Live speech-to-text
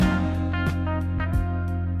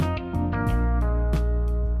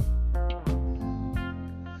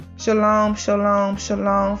Shalom, shalom,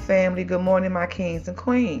 shalom, family. Good morning, my kings and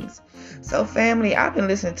queens. So, family, I've been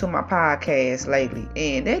listening to my podcast lately,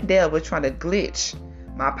 and that devil trying to glitch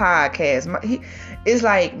my podcast. It's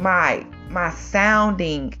like my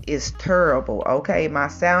sounding is terrible. Okay, my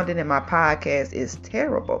sounding in my podcast is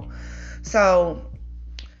terrible. So,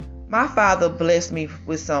 my father blessed me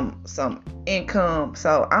with some income,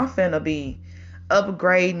 so I'm finna be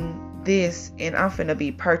upgrading this, and I'm finna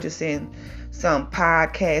be purchasing some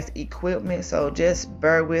podcast equipment. So just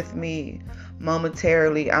bear with me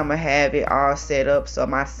momentarily. I'm gonna have it all set up so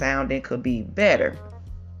my sounding could be better.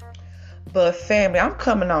 But family, I'm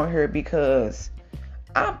coming on here because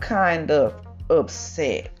I'm kind of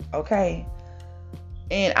upset, okay?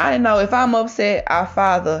 And I know if I'm upset, our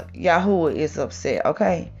Father Yahuwah is upset,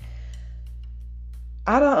 okay?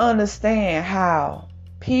 I don't understand how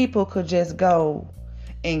people could just go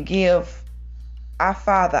and give our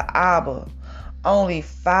Father Abba only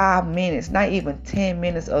 5 minutes, not even 10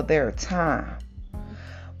 minutes of their time.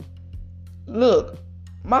 Look,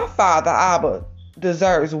 my Father Abba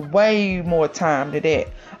deserves way more time than that.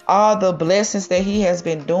 All the blessings that he has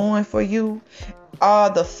been doing for you,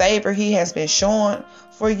 all the favor he has been showing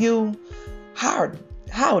for you, how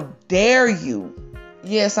dare you?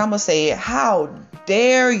 Yes, I'm gonna say it. How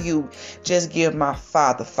dare you just give my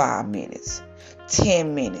Father 5 minutes,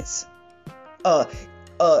 10 minutes, a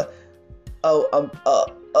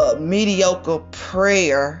mediocre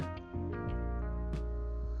prayer,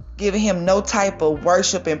 giving him no type of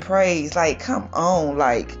worship and praise. Like, come on,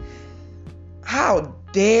 like, how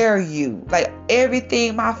dare you? Like,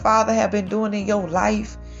 everything my Father have been doing in your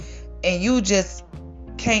life, and you just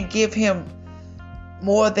can't give him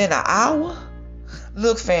more than an hour?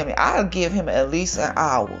 Look, family, I'll give him at least an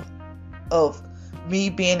hour of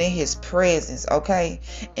me being in his presence, okay?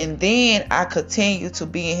 And then I continue to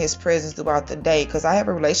be in his presence throughout the day, because I have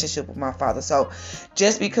a relationship with my Father. So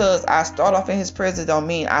just because I start off in his presence don't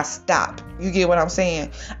mean I stop. You get what I'm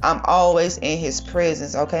saying? I'm always in his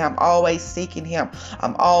presence, okay? I'm always seeking him.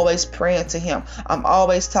 I'm always praying to him. I'm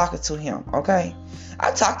always talking to him, okay?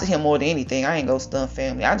 I talk to him more than anything. I ain't gonna stun,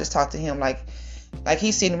 family. I just talk to him like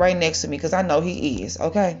he's sitting right next to me, because I know he is,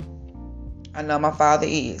 okay? I know my Father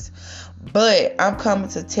is. But I'm coming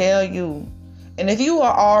to tell you, and if you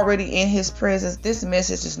are already in his presence, this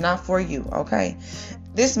message is not for you, okay?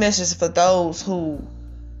 This message is for those who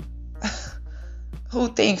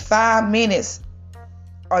think 5 minutes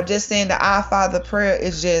or just saying the Our Father prayer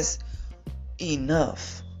is just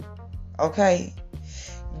enough, okay?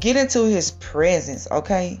 Get into his presence,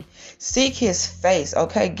 okay? Seek his face,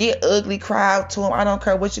 okay? Get ugly, cry out to him. I don't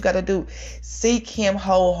care what you got to do. Seek him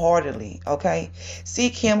wholeheartedly, okay?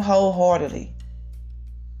 Seek him wholeheartedly.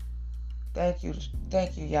 Thank you,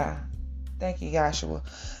 Yah. Thank you, Yahshua.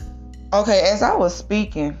 Okay, as I was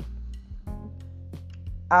speaking,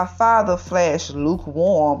 our Father flashed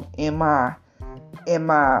lukewarm in my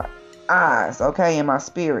eyes, okay? In my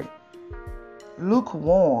spirit.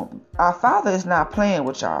 Lukewarm. Our Father is not playing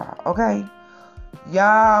with y'all, okay?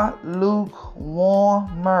 Y'all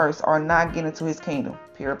lukewarmers are not getting to his kingdom.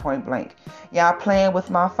 Period, point blank. Y'all playing with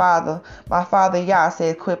my Father. My Father, Yah,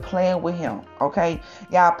 said quit playing with him, okay?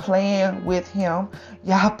 Y'all playing with him.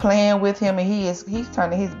 Y'all playing with him, and he's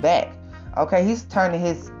turning his back, okay? He's turning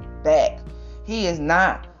his back. He is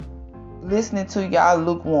not listening to y'all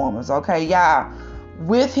lukewarmers, okay? Y'all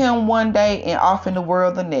with him one day and off in the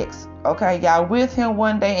world the next, okay? Y'all with him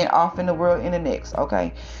one day and off in the world in the next,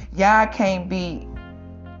 okay? Y'all can't be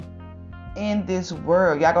in this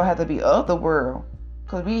world. Y'all gonna have to be of the world,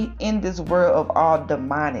 because we in this world of all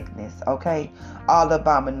demonicness, okay? All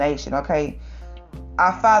abomination, okay?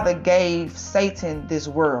 Our Father gave Satan this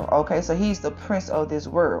world, okay? So he's the prince of this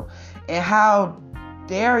world. And how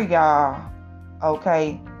dare y'all,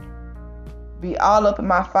 okay, be all up in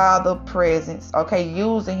my Father's presence, okay,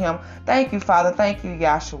 using him. Thank you, Father. Thank you,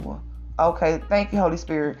 Yahshua. Okay, thank you, Holy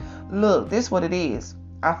Spirit. Look, this is what it is.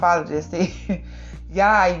 Our Father just said,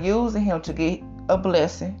 y'all using him to get a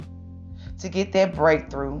blessing, to get that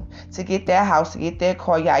breakthrough, to get that house, to get that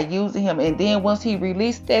car. Y'all using him. And then once he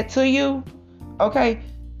released that to you, okay,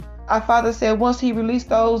 our Father said once he released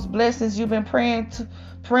those blessings you've been praying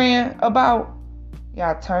about,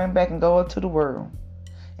 y'all turn back and go up to the world.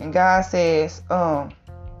 And God says, our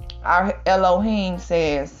Elohim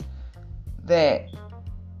says that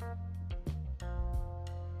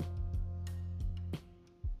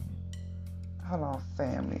hold on,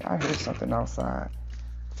 family. I hear something outside.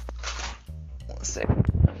 1 second.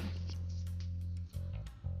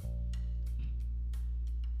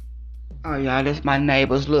 Oh, y'all, that's my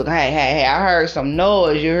neighbors. Look, hey, I heard some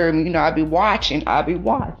noise. You heard me? You know, I be watching.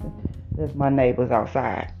 That's my neighbors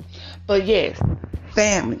outside. But yes,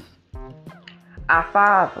 family, our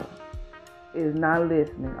Father is not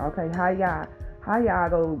listening. Okay, how y'all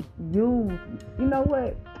go use? You know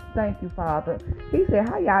what? Thank you, Father. He said,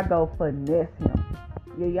 how y'all go finesse him?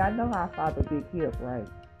 Yeah, y'all know our Father big hip, right?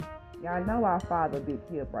 Y'all know our Father big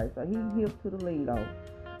hip, right? So he hip to the lingo.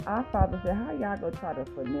 Our Father said, how y'all go try to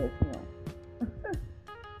finesse him?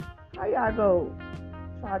 How y'all go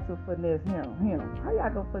try to finesse him? How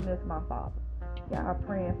y'all go finesse my Father? Y'all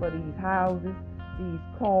praying for these houses, these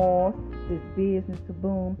cars, this business to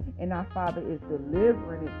boom, and our Father is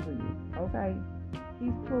delivering it to you, okay?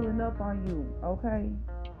 He's pulling up on you, okay?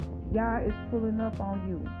 Y'all is pulling up on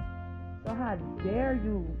you. So how dare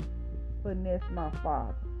you finesse my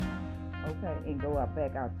Father, okay, and go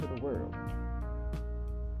back out to the world?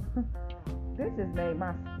 This just made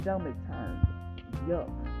my stomach turn. Yuck.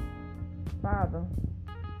 Father,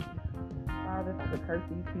 if I could curse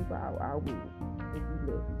these people, I would, if you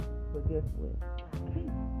let me. But guess what?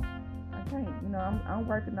 I can't. You know, I'm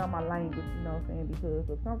working on my language, you know what I'm saying? Because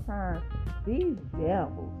sometimes these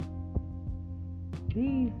devils,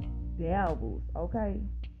 okay?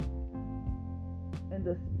 And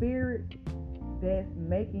the spirit that's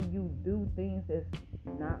making you do things that's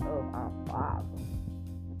not of our Father.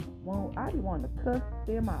 Well, I be wanting to cuss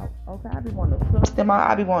them out, okay? I be wanting to cuss them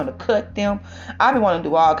out. I be wanting to cut them. I be wanting to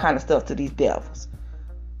do all kind of stuff to these devils.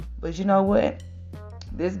 But you know what?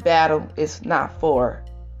 This battle is not for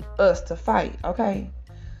us to fight, okay?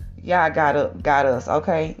 Y'all got us,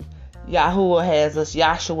 okay? Yahuwah has us.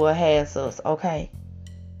 Yahshua has us, okay?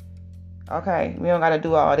 Okay? We don't got to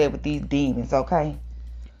do all that with these demons, okay?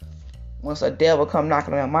 Once a devil come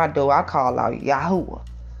knocking on my door, I call out Yahuwah.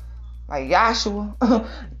 Like Yahshua.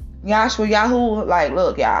 Yahshua, Yahuwah. Like,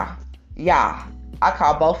 look, y'all. Yah. I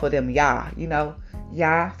call both of them Yah, you know?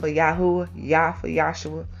 Yah for Yahuwah. Yah for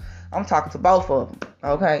Yahshua. I'm talking to both of them,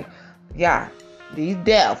 okay? Yah. These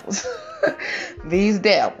devils. These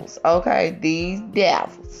devils, okay? These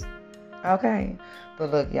devils. Okay?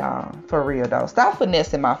 But look, y'all, for real, though. Stop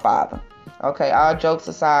finessing my Father. Okay? All jokes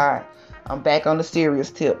aside, I'm back on the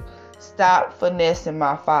serious tip. Stop finessing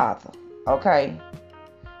my Father, okay?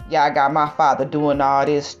 Y'all got my Father doing all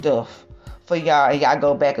this stuff for y'all, and y'all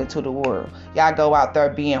go back into the world. Y'all go out there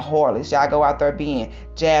being whoreless. Y'all go out there being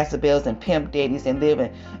Jezebels and pimp daddies and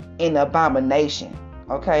living in abomination,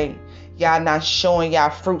 okay? Y'all not showing y'all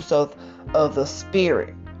fruits of the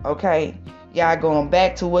Spirit, okay? Y'all going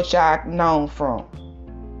back to what y'all known from,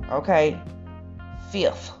 okay?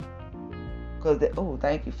 Filth. Oh,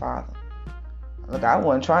 thank you, Father. Look, I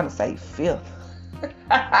wasn't trying to say filth.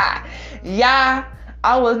 Yeah,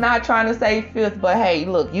 I was not trying to say filth, but hey,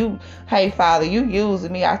 look, hey, Father, you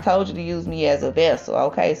using me. I told you to use me as a vessel,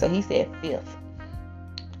 okay? So he said filth.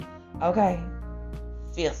 Okay?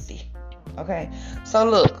 Filthy. Okay? So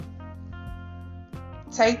look,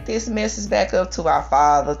 take this message back up to our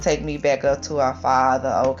Father. Take me back up to our Father,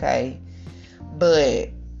 okay? But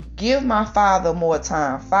give my Father more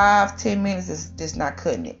time. 5-10 minutes is just not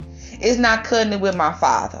cutting it. It's not cutting it with my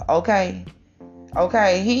Father, okay?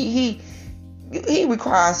 Okay, he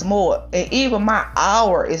requires more. And even my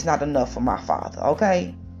hour is not enough for my Father,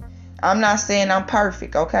 okay? I'm not saying I'm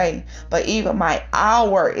perfect, okay? But even my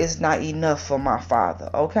hour is not enough for my Father,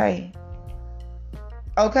 okay?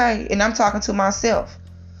 Okay? And I'm talking to myself.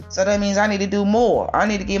 So that means I need to do more. I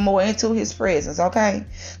need to get more into his presence, okay?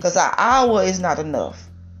 Because our hour is not enough.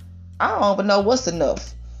 I don't even know what's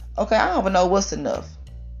enough. Okay? I don't even know what's enough.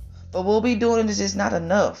 But what we doing is just not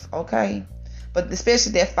enough, okay? But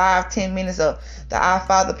especially that 5-10 minutes of the Our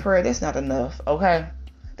Father prayer, that's not enough, okay?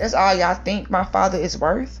 That's all y'all think my Father is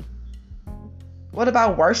worth? What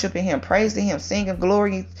about worshiping him, praising him, singing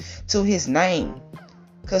glory to his name?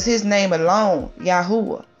 Because his name alone,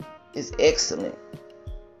 Yahuwah, is excellent.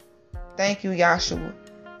 Thank you, Yahshua.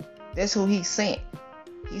 That's who he sent.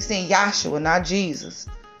 He sent Yahshua, not Jesus.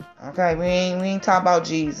 Okay, we ain't talking about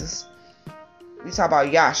Jesus. We talk about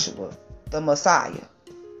Yahshua, the Messiah.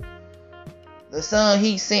 The son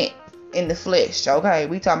he sent in the flesh, okay?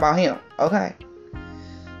 We talking about him, okay?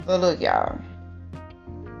 But look, y'all.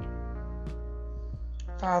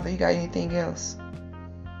 Father, you got anything else?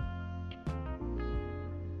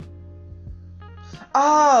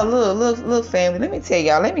 Oh, look, family. Let me tell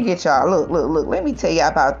y'all. Let me get y'all. Look. Let me tell y'all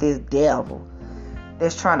about this devil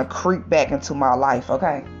that's trying to creep back into my life,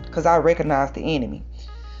 okay? Because I recognize the enemy.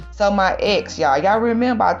 So my ex, y'all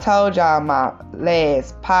remember I told y'all my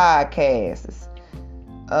last podcast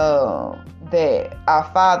that our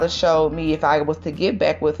Father showed me if I was to get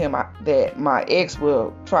back with him, that my ex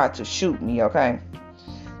will try to shoot me, okay?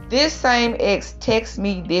 This same ex texted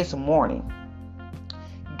me this morning,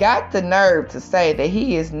 got the nerve to say that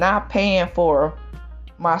he is not paying for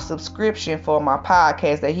my subscription for my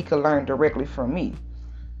podcast that he could learn directly from me.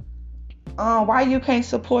 Why you can't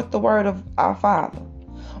support the word of our Father?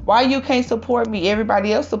 Why you can't support me?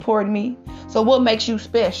 Everybody else supporting me. So what makes you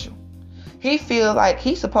special? He feels like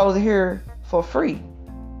he's supposed to hear for free.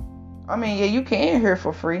 I mean, yeah, you can hear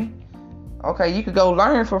for free. Okay, you could go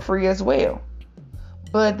learn for free as well.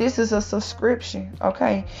 But this is a subscription,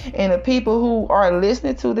 okay? And the people who are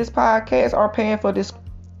listening to this podcast are paying for this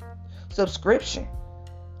subscription.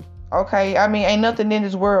 Okay, I mean, ain't nothing in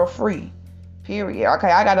this world free. Period.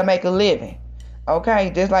 Okay, I gotta make a living.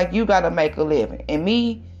 Okay, just like you gotta make a living. And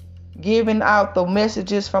me giving out the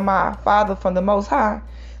messages from my Father from the Most High,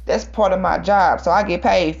 that's part of my job. So I get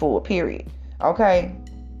paid for it, period. Okay?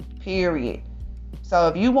 Period. So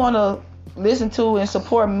if you want to listen to and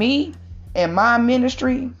support me and my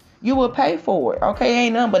ministry, you will pay for it. Okay?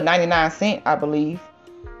 Ain't nothing but 99 cents, I believe.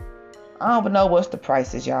 I don't even know what's the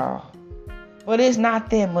prices, y'all. But it's not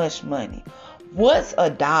that much money. What's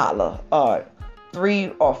 $1 or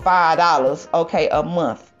 $3 or $5, okay, a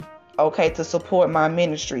month, okay, to support my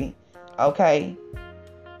ministry? Okay?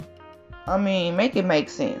 I mean, make it make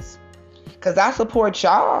sense. Because I support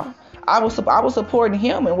y'all. I was supporting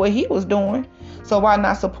him and what he was doing. So why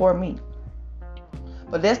not support me?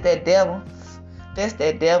 But that's that devil. That's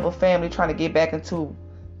that devil family trying to get back into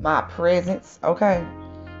my presence. Okay?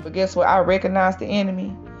 But guess what? I recognize the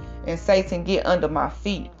enemy. And Satan get under my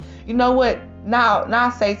feet. You know what? Now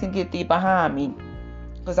Satan get thee behind me.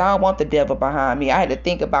 Because I don't want the devil behind me. I had to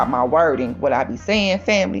think about my wording, what I be saying,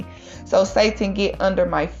 family. So Satan, get under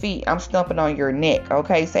my feet. I'm stomping on your neck.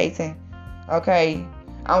 Okay, Satan? Okay?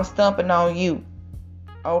 I'm stomping on you.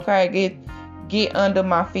 Okay? Get under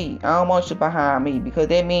my feet. I don't want you behind me. Because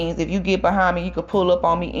that means if you get behind me, you can pull up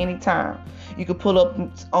on me anytime. You can pull up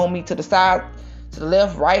on me to the side, to the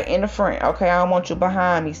left, right, and the front. Okay? I don't want you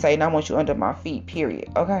behind me, Satan. I want you under my feet. Period.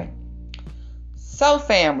 Okay? So,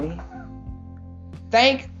 family,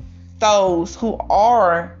 thank those who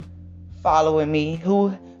are following me,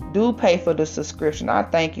 who do pay for the subscription. I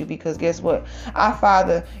thank you, because guess what? Our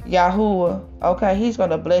Father Yahuwah, okay, he's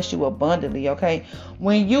going to bless you abundantly, okay?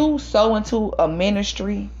 When you sow into a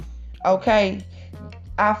ministry, okay,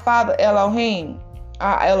 our Father Elohim,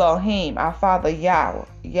 our Father Yahweh,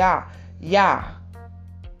 Yahshua,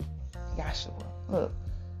 look,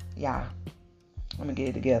 Yah, let me get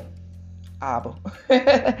it together. Abba.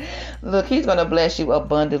 Look, he's going to bless you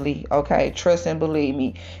abundantly. Okay. Trust and believe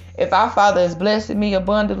me. If our Father is blessing me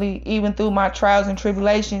abundantly, even through my trials and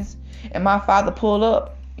tribulations, and my Father pull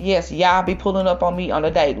up, yes, y'all be pulling up on me on a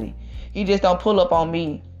daily. He just don't pull up on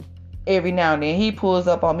me every now and then. He pulls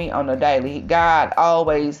up on me on a daily. God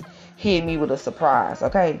always hit me with a surprise.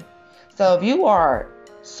 Okay. So if you are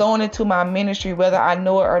sowing into my ministry, whether I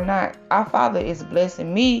know it or not, our Father is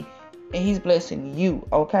blessing me and he's blessing you.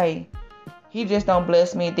 Okay. He just don't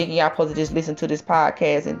bless me thinking y'all supposed to just listen to this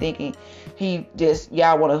podcast and thinking he just,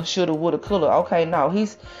 y'all want to shoulda, woulda, coulda. Okay, no.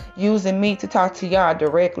 He's using me to talk to y'all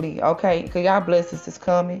directly, okay? Because y'all blessings is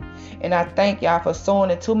coming. And I thank y'all for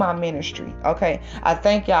sowing into my ministry, okay? I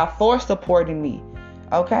thank y'all for supporting me,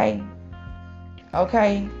 okay?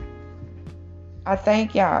 Okay? I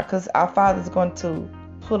thank y'all because our Father's going to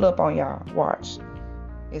pull up on y'all. Watch.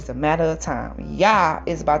 It's a matter of time. Y'all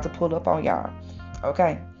is about to pull up on y'all,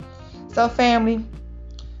 okay? So, family,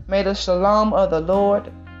 may the shalom of the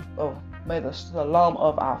Lord, may the shalom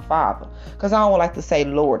of our Father, because I don't like to say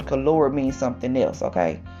Lord, because Lord means something else,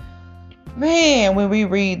 okay? Man, when we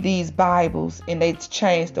read these Bibles and they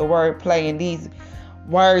change the wordplay and these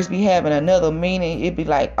words be having another meaning, it'd be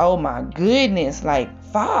like, oh my goodness, like,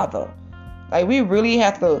 Father. Like, we really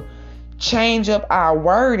have to change up our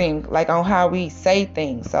wording, like, on how we say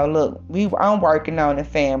things. So, look, I'm working on it,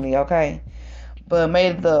 family, okay? But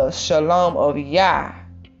may the shalom of Yah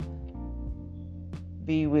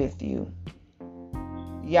be with you.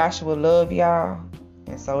 Yahshua love y'all,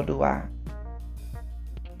 and so do I.